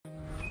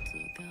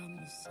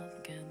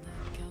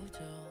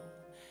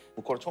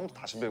보컬을 처음부터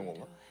다시 배운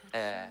건가?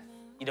 네,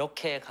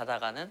 이렇게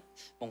가다가는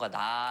뭔가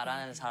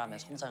나라는 사람의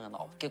성장은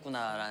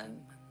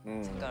없겠구나라는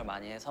생각을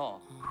많이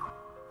해서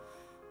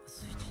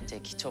이제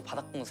기초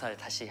바닥 공사를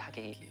다시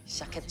하기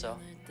시작했죠.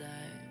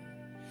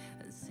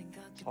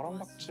 저랑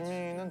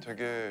박지민은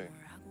되게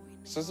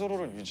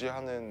스스로를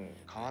유지하는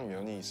강한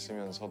면이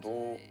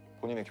있으면서도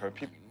본인의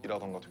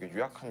결핍이라던가 되게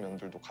유약한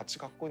면들도 같이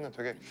갖고 있는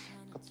되게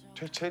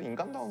제일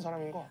인간다운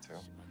사람인 것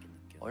같아요.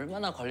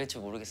 얼마나 걸릴지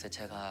모르겠어요.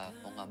 제가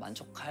뭔가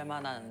만족할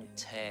만한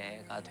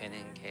제가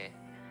되는 게.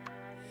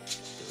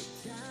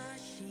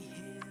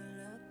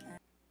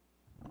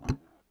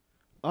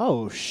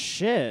 Oh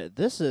shit!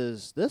 This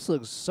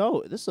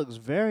looks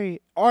very.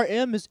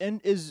 RM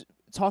is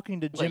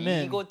talking to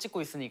Jimin 이거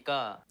찍고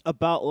있으니까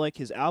about like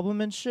his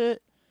album and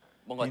shit.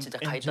 뭔가 진짜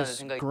가 and 있다는 just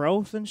생각이.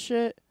 growth and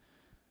shit.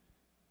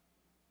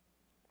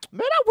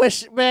 Man, I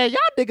wish, man, y'all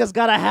niggas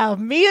gotta have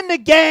me in the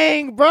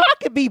gang, bro. I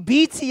could be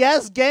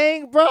BTS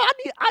gang, bro.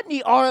 I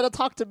need Aura to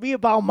talk to me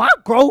about my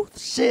growth.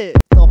 Shit.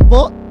 The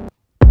fuck?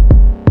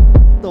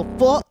 The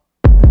fuck?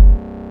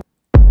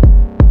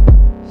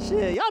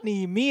 Shit, y'all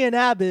need me in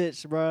that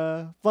bitch,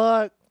 bro.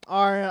 Fuck.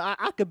 Aura,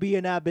 I could be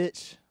in that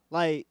bitch.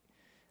 Like,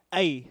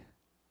 hey.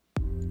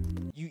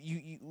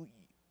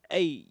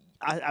 Hey,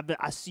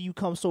 I see you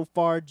come so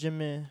far,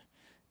 Jimin,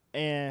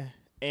 and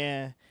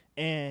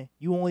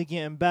you only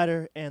getting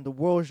better, and the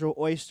world's your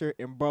oyster,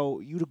 and bro,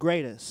 you the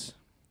greatest.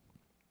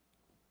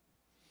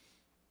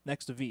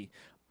 Next to V.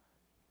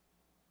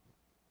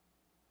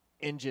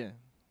 And Jin.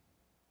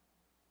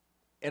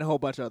 And a whole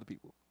bunch of other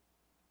people.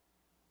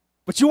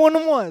 But you one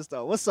of them ones,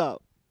 though. What's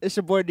up? It's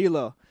your boy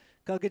D-Lo.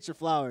 Come get your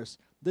flowers.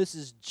 This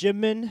is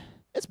Jimin.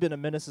 It's been a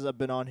minute since I've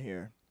been on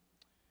here.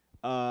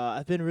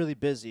 I've been really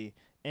busy,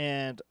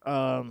 and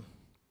I'm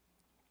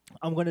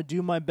gonna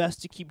do my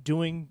best to keep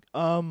doing.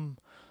 I'm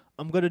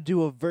gonna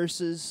do a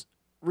versus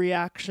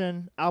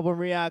reaction, album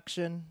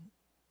reaction,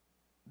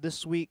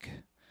 this week.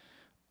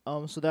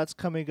 So that's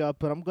coming up,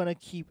 but I'm gonna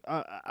keep.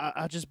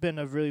 I've just been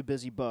a really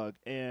busy bug,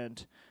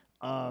 and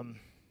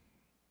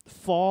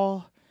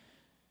fall,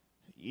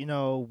 you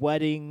know,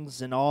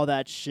 weddings and all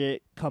that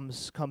shit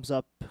comes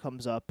up,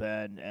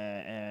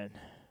 and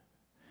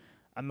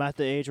I'm at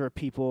the age where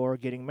people are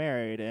getting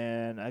married,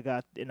 and I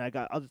got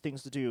other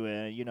things to do,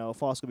 and you know,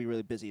 fall's gonna be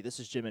really busy. This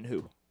is Jimin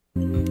Who.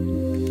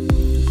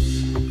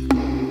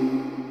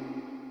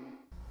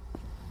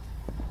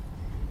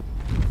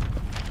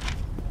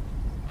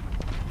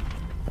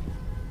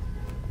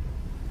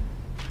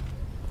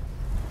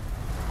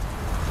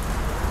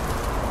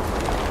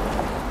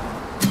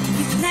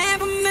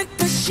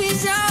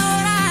 She's all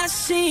I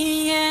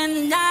see at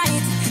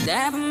night.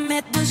 Never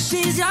met, but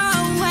she's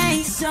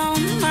always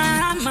on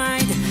my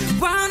mind.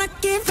 Wanna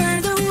give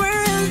her the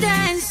world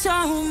and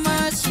so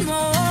much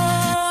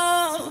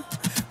more.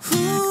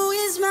 Who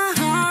is my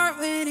heart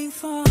waiting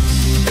for?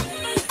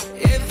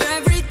 If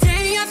every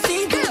day I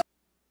think of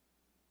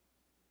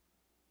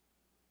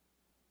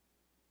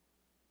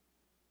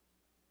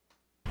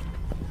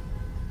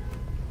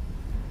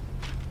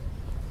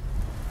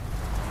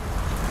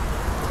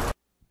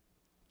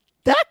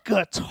that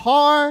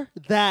guitar,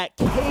 that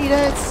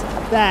cadence,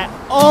 that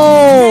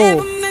oh.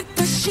 Never met,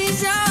 but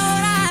she's all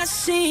I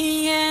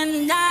see at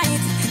night.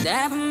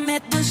 Never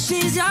met, but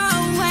she's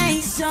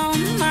always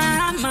on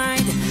my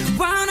mind.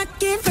 Wanna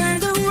give her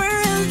the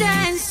world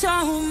and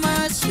so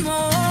much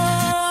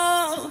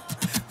more.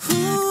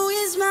 Who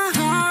is my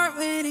heart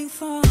waiting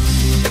for?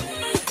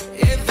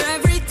 If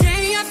every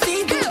day I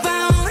think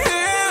about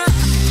her,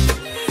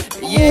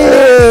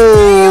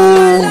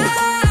 yeah.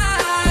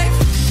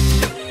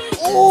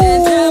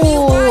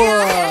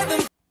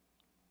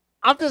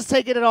 I'm just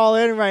taking it all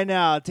in right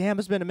now. Damn,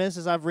 it's been a minute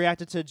since I've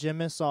reacted to a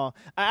Jimin song.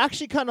 I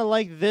actually kind of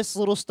like this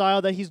little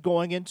style that he's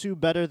going into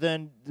better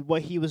than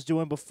what he was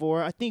doing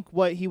before. I think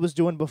what he was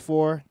doing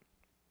before,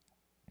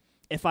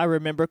 if I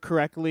remember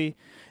correctly,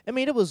 I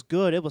mean, it was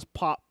good. It was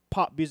pop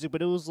music,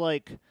 but it was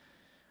like,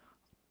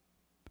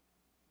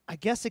 I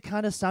guess it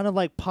kind of sounded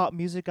like pop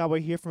music I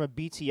would hear from a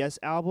BTS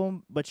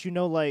album. But you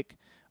know, like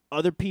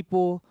other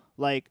people,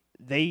 like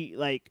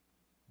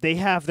they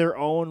have their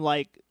own,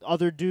 like,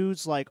 other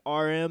dudes, like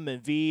RM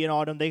and V and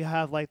all them, they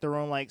have, like, their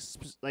own, like,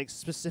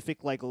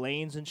 specific, like,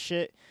 lanes and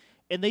shit.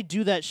 And they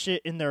do that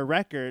shit in their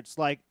records,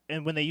 like,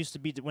 and when they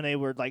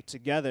were, like,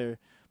 together.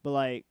 But,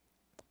 like,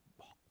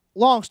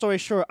 long story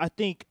short, I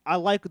think I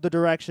like the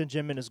direction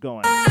Jimin is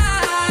going.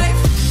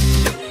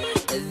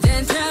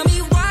 Then tell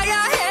me why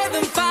I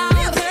haven't found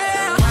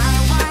her.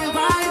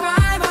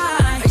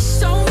 Why?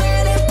 So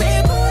many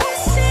people to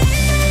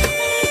see,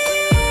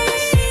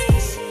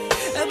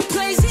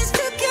 places to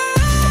go.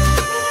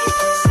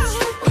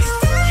 We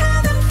still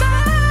haven't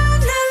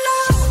found her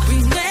love. We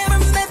never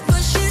met,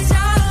 but she's all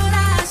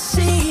I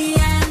see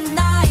at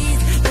night.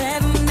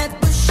 Never met,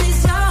 but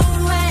she's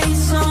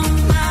always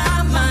on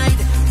my mind.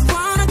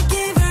 Wanna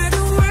give her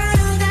the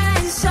world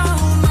and so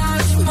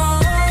much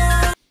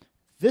more.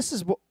 This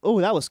is,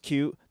 oh, that was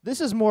cute. This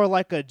is more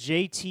like a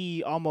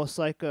JT, almost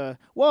like a,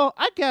 well,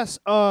 I guess,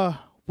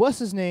 what's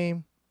his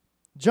name?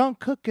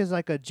 Jungkook is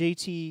like a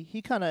JT.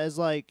 He kind of is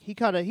like he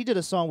did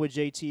a song with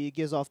JT. It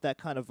gives off that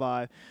kind of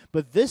vibe.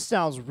 But this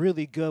sounds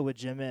really good with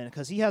Jimin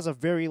because he has a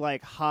very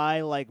like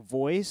high like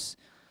voice,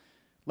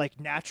 like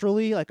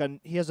naturally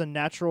he has a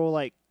natural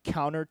like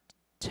counter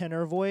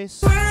tenor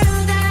voice.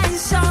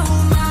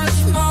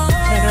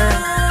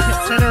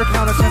 Tenor,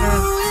 counter tenor.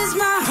 Who is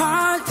my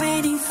heart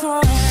waiting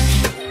for?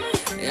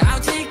 I'll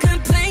take her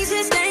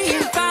places they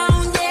ain't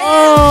found yet.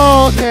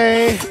 Oh,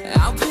 okay.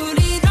 I'll put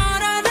it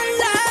all on the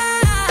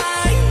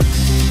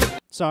line.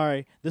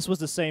 Sorry, this was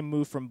the same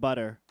move from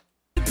Butter.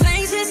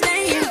 Places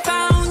they ain't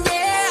found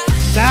yet.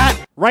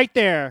 That right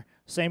there,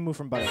 same move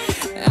from Butter.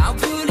 I'll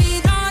put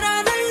it all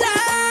on the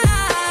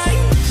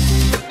line.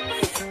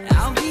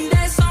 I'll be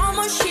there so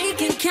much she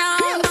can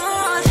count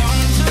on. 1,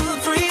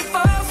 2, 3,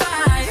 4,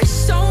 5. There's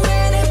so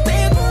many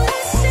people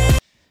that see.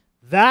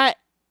 That,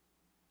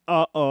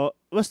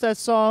 what's that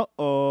song?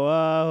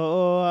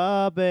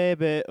 Oh,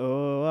 baby,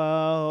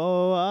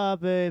 oh,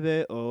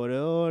 baby,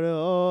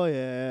 oh,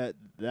 yeah.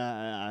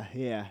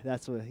 Yeah,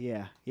 that's what,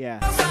 yeah.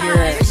 I hear it.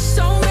 There's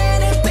so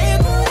many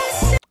people that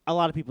see. A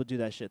lot of people do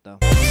that shit, though.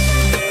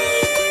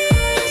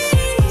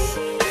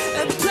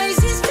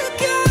 Places to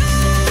go.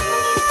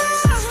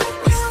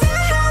 We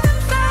still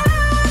haven't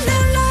found the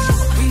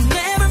love. We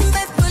never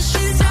met, but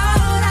she's all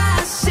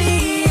I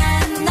see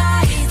at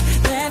night.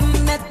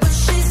 Never met, but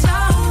she's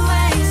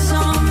always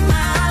on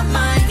my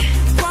mind.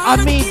 I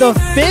mean, the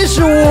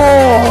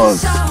visuals!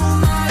 So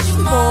much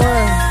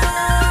more.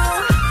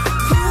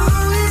 Who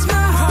is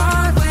my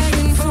heart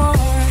waiting for?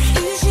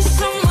 Is she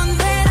someone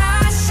that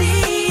I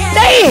see?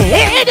 They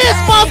hitting this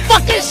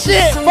motherfucking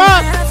shit,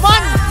 bruh!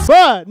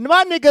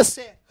 My nigga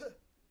said,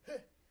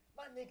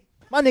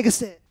 my nigga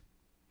said,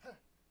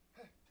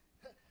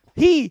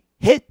 he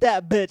hit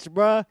that bitch,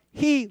 bruh.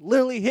 He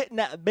literally hitting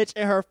that bitch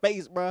in her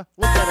face, bruh.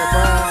 Look at her,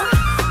 bruh.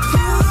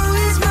 Who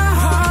is my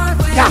heart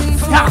waiting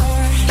for?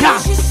 Yeah.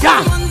 Is she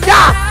someone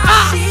that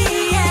I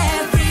see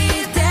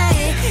every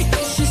day?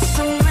 Is she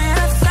somewhere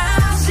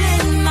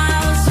 1,000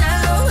 miles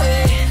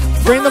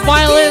away? Bring the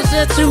violins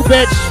in too,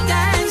 bitch.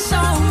 And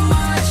so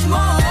much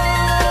more.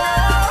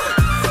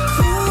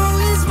 Who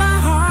is my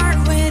heart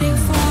waiting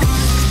for?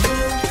 Who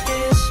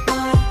is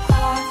my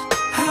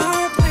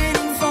heart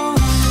waiting for?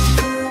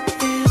 Who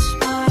is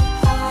my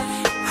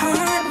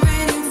heart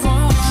waiting for?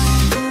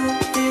 Who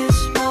is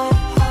my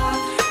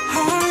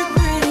heart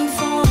waiting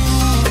for?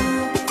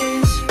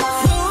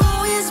 Who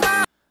is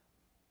my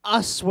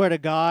I swear to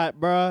God,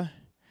 bruh.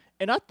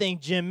 And I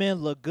think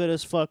Jimin look good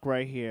as fuck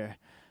right here.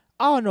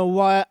 I don't know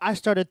why I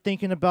started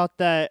thinking about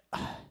that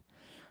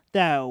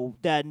one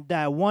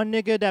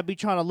nigga that be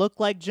trying to look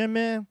like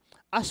Jimin.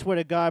 I swear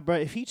to God, bro,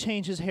 if he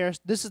changed his hair,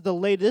 this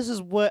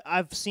is what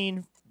I've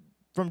seen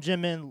from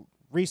Jimin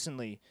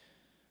recently.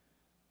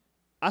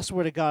 I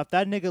swear to God, if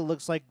that nigga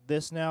looks like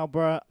this now,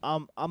 bro,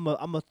 I'm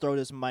gonna throw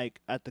this mic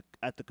at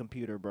the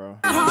computer, bro.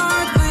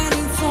 heart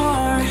waiting for?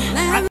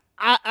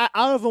 I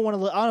don't even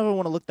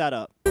want to look that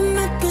up.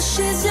 But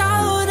she's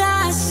all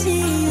I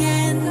see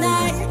at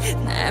night.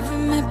 Never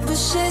met, but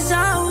she's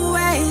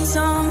always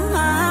on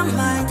my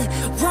mind.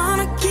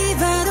 Wanna give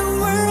her the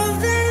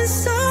world and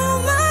so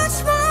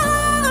much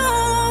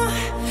more.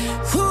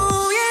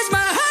 Who is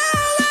my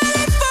heart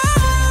waiting for?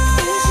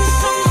 Is she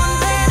someone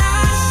that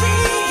I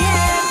see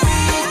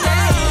every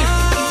day?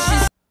 Is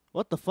she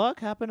What the fuck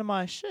happened to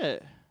my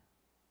shit?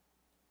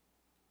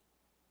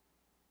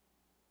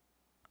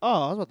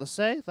 Oh, I was about to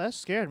say that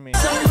scared me.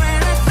 somewhere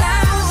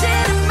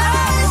 1,000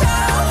 miles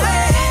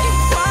away?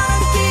 Wanna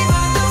give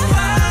her the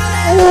world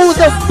and Ooh,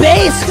 the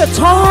bass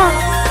guitar.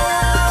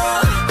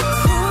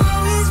 who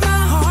is my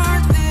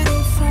heart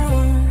waiting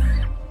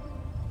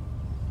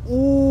for?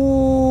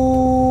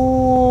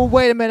 Ooh,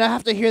 wait a minute, I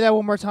have to hear that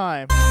one more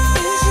time. Is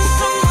she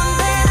someone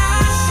that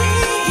I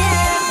see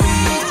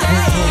every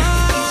day?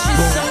 Is she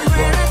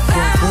somewhere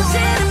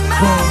 1,000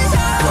 miles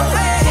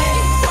away?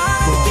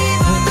 Wanna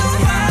give her the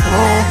world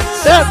and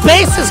That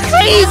bass is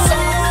crazy.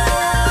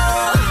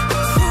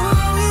 who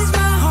is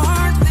my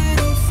heart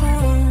waiting for?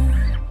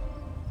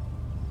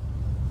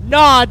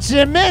 Nah,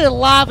 Jimin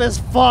live as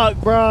fuck,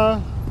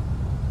 bro.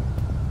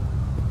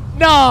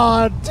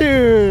 Nah,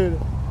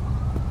 dude.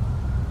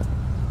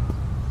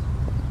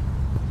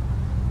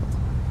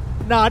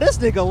 Nah, this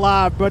nigga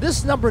live, bro. This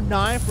is number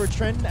 9 for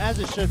trending, as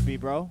it should be,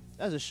 bro.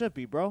 As it should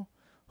be, bro.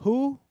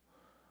 Who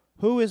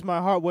is my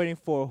heart waiting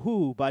for?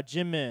 Who by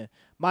Jimin.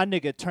 My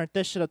nigga turned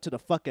that shit up to the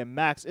fucking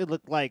max. It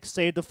looked like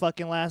Save the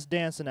Fucking Last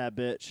Dance in that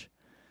bitch.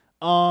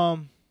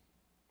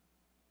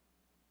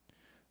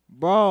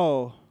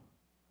 Bro.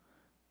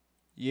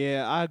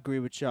 Yeah, I agree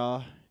with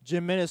y'all.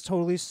 Jimin is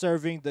totally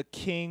serving the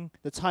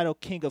title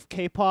king of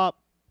K-pop.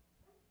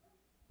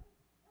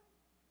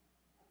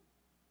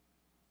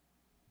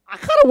 I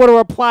kind of want to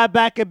reply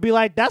back and be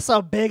like, that's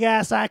a big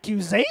ass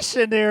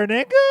accusation there,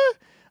 nigga.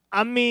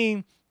 I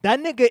mean, that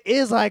nigga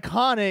is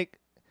iconic.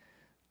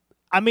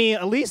 I mean,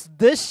 at least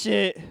this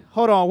shit.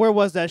 Hold on, where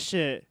was that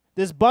shit?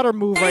 This butter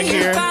move right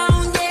here.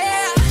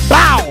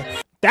 Bow!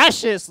 That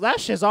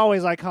shit's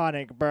always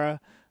iconic, bruh.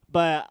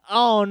 But I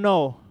don't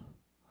know.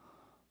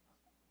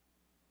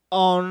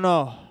 Oh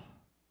no.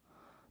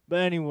 But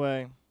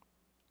anyway,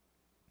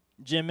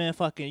 Jimin,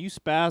 fucking you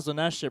spazzed on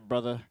that shit,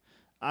 brother.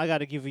 I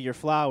gotta give you your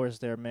flowers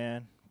there,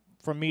 man.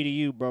 From me to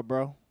you,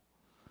 bro.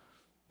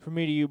 From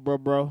me to you,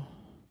 bro.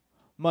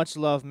 Much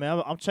love,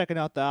 man. I'm checking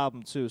out the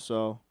album too,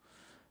 so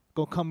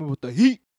gonna come in with the heat.